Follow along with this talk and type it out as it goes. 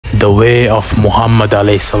The way of Muhammad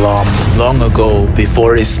alayhi salam. Long ago,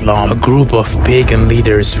 before Islam, a group of pagan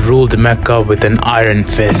leaders ruled Mecca with an iron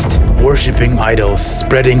fist, worshipping idols,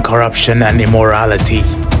 spreading corruption and immorality.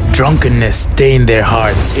 Drunkenness stained their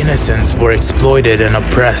hearts, innocents were exploited and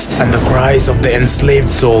oppressed, and the cries of the enslaved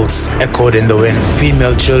souls echoed in the wind.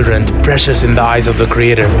 Female children, precious in the eyes of the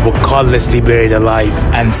Creator, were godlessly buried alive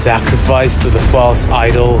and sacrificed to the false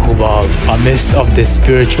idol Hubal. Amidst of this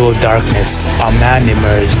spiritual darkness, a man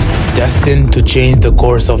emerged, destined to change the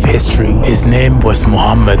course of history. His name was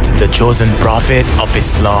Muhammad, the chosen prophet of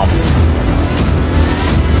Islam.